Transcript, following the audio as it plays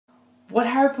what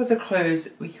Harry Potter clothes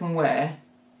we can wear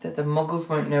that the muggles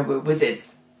won't know we're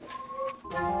wizards.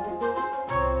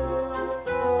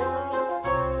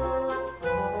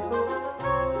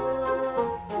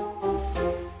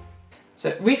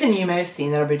 So recently you may have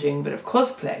seen that I've been doing a bit of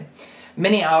cosplay.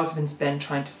 Many hours have been spent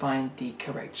trying to find the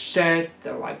correct shirt,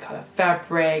 the right colour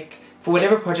fabric, for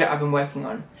whatever project I've been working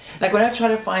on. Like when I tried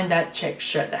to find that check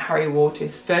shirt that Harry wore to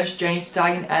his first journey to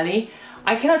Diagon Alley,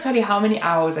 I cannot tell you how many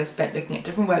hours I spent looking at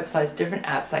different websites, different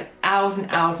apps, like hours and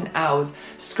hours and hours,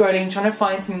 scrolling, trying to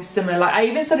find something similar. Like I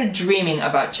even started dreaming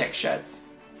about check shirts.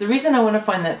 The reason I want to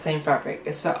find that same fabric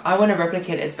is so I want to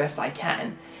replicate it as best I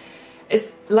can.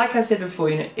 It's like I've said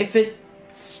before, you know, if it's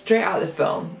straight out of the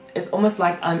film, it's almost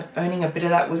like I'm owning a bit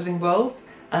of that wizarding world,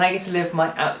 and I get to live my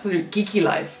absolute geeky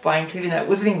life by including that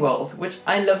wizarding world, which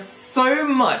I love so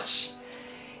much,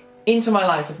 into my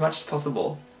life as much as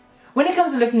possible. When it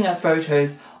comes to looking at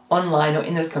photos online or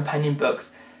in those companion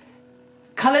books,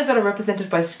 colours that are represented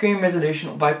by screen resolution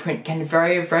or by print can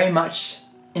vary very much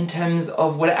in terms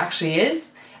of what it actually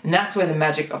is, and that's where the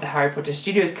magic of the Harry Potter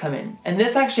studios come in. And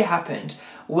this actually happened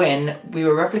when we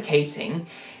were replicating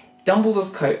Dumbledore's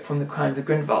coat from the Crimes of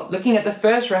Grindelwald. Looking at the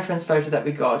first reference photo that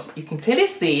we got, you can clearly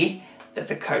see that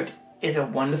the coat is a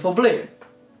wonderful blue.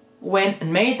 Went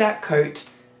and made that coat,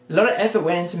 a lot of effort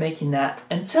went into making that,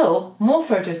 until more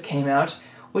photos came out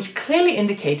which clearly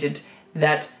indicated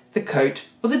that the coat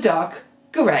was a dark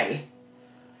grey.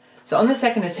 So on the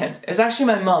second attempt, it was actually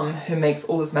my mum who makes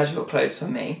all this magical clothes for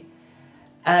me,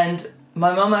 and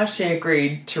my mum actually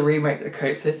agreed to remake the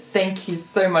coat, so thank you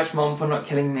so much, Mum, for not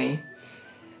killing me.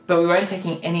 But we weren't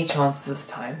taking any chances this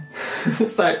time.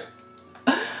 So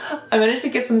I managed to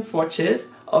get some swatches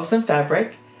of some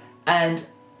fabric, and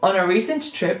on a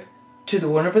recent trip to the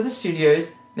Warner Brothers Studios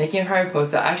making of Harry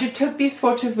Potter, I actually took these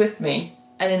swatches with me,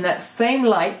 and in that same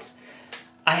light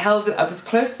I held it up as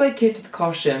close as I could to the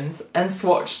costumes and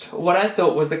swatched what I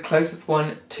thought was the closest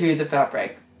one to the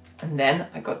fabric, and then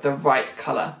I got the right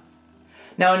colour.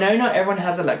 Now I know not everyone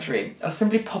has the luxury of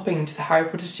simply popping to the Harry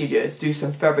Potter Studios to do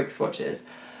some fabric swatches.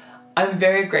 I'm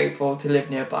very grateful to live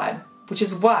nearby, which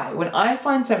is why when I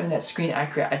find something that's screen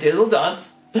accurate, I do a little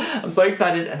dance. I'm so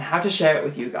excited and have to share it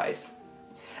with you guys.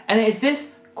 And it is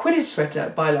this Quidditch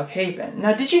Sweater by Lochaven.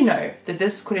 Now, did you know that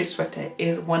this Quidditch Sweater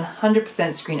is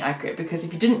 100% screen accurate? Because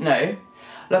if you didn't know,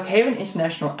 Lochaven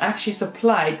International actually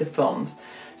supplied the films.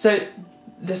 So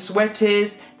the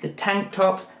sweaters, the tank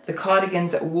tops, the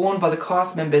cardigans that were worn by the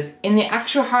cast members in the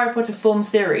actual Harry Potter film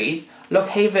series,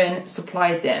 Lochaven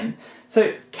supplied them.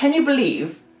 So can you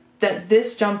believe that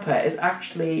this jumper is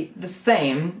actually the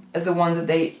same as the ones that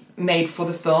they made for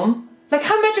the film? Like,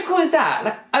 how magical is that?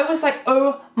 Like, I was like,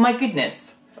 oh my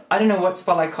goodness. I don't know what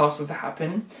spotlight cast was to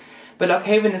happen, but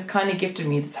Lochaven has kindly gifted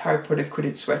me this Harry Potter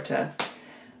Quidditch sweater.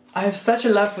 I have such a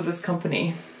love for this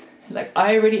company. Like,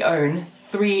 I already own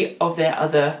 3 of their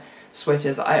other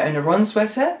sweaters. I own a Ron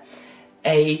sweater,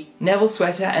 a Neville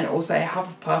sweater, and also a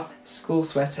Hufflepuff school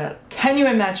sweater. Can you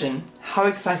imagine how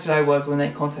excited I was when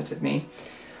they contacted me?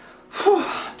 Whew,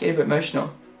 getting a bit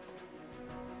emotional.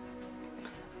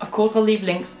 Of course, I'll leave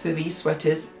links to these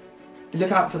sweaters.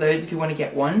 Look out for those if you want to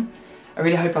get one. I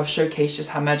really hope I've showcased just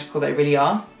how magical they really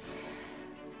are.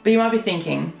 But you might be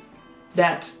thinking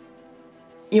that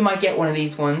you might get one of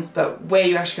these ones, but where are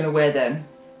you actually going to wear them?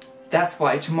 That's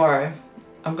why tomorrow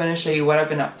I'm going to show you what I've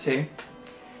been up to.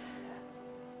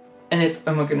 And it's,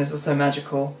 oh my goodness, it's so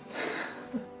magical.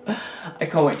 I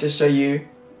can't wait to show you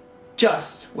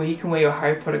just where you can wear your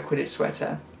Harry Potter Quidditch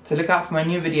sweater. So look out for my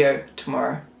new video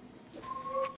tomorrow.